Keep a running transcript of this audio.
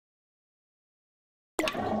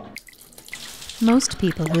Most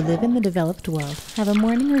people who live in the developed world have a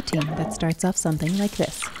morning routine that starts off something like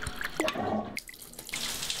this.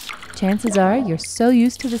 Chances are you're so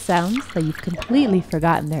used to the sounds that you've completely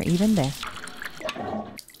forgotten they're even there.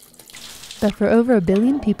 But for over 1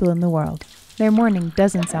 billion people in the world, their morning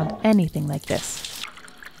doesn't sound anything like this.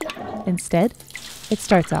 Instead, it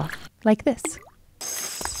starts off like this.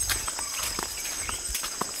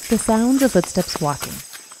 The sounds of footsteps walking,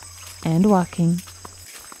 and walking,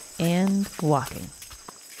 and walking.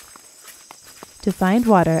 To find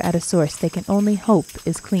water at a source they can only hope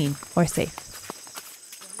is clean or safe.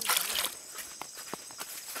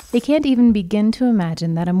 They can't even begin to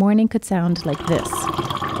imagine that a morning could sound like this,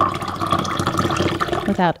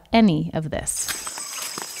 without any of this.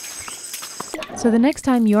 So the next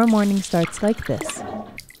time your morning starts like this,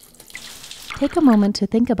 take a moment to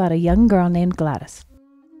think about a young girl named Gladys.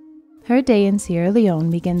 Her day in Sierra Leone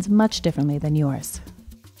begins much differently than yours.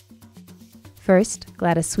 First,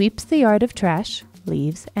 Gladys sweeps the yard of trash,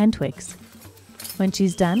 leaves, and twigs. When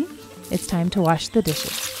she's done, it's time to wash the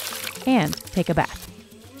dishes and take a bath.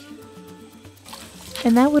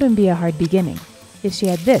 And that wouldn't be a hard beginning if she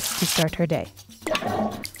had this to start her day.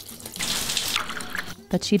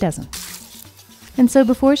 But she doesn't. And so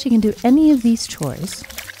before she can do any of these chores,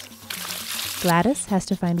 Gladys has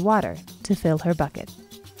to find water to fill her bucket.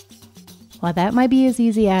 While that might be as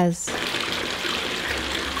easy as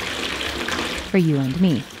for you and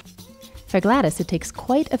me, for Gladys it takes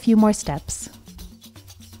quite a few more steps.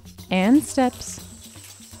 And steps.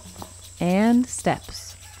 And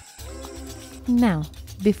steps. Now,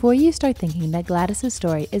 before you start thinking that Gladys's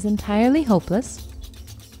story is entirely hopeless,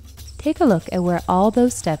 take a look at where all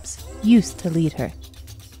those steps used to lead her.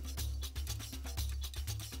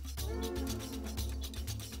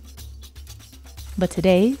 But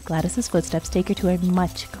today, Gladys's footsteps take her to a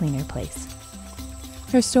much cleaner place.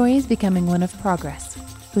 Her story is becoming one of progress,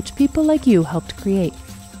 which people like you helped create.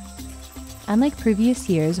 Unlike previous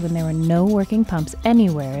years when there were no working pumps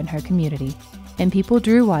anywhere in her community, and people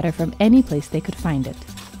drew water from any place they could find it,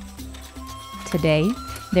 today,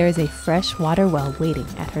 there is a fresh water well waiting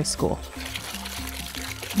at her school.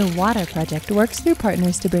 The Water Project works through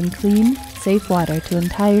partners to bring clean, safe water to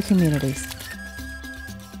entire communities.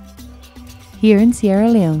 Here in Sierra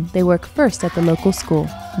Leone, they work first at the local school,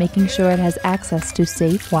 making sure it has access to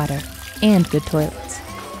safe water and good toilets.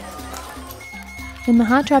 In the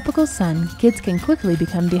hot tropical sun, kids can quickly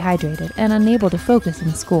become dehydrated and unable to focus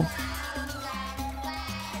in school.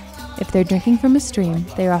 If they're drinking from a stream,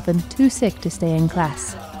 they are often too sick to stay in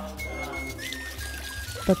class.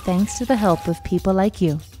 But thanks to the help of people like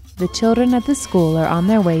you, the children at the school are on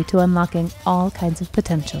their way to unlocking all kinds of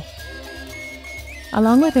potential.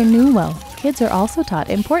 Along with their new well, kids are also taught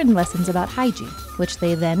important lessons about hygiene, which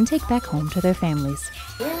they then take back home to their families.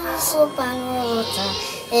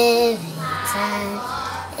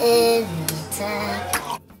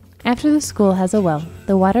 After the school has a well,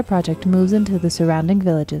 the Water Project moves into the surrounding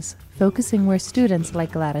villages, focusing where students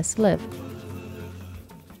like Gladys live.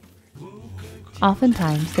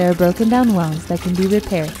 Oftentimes, there are broken down wells that can be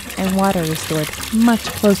repaired and water restored much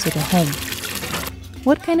closer to home.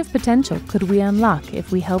 What kind of potential could we unlock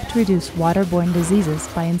if we helped reduce waterborne diseases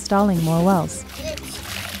by installing more wells?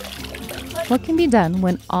 What can be done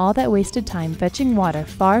when all that wasted time fetching water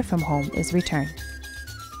far from home is returned?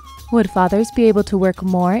 Would fathers be able to work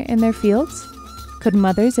more in their fields? Could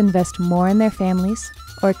mothers invest more in their families?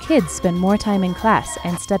 Or kids spend more time in class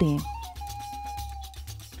and studying?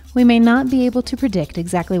 We may not be able to predict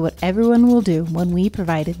exactly what everyone will do when we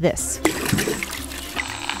provide this.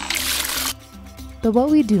 But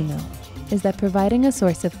what we do know is that providing a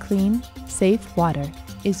source of clean, safe water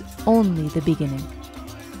is only the beginning.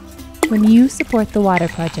 When you support the Water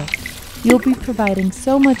Project, you'll be providing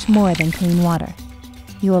so much more than clean water.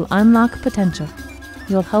 You will unlock potential.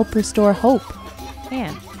 You'll help restore hope.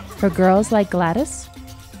 And for girls like Gladys,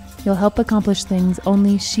 you'll help accomplish things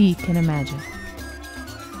only she can imagine.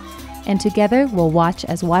 And together we'll watch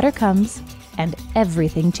as water comes and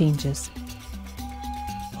everything changes.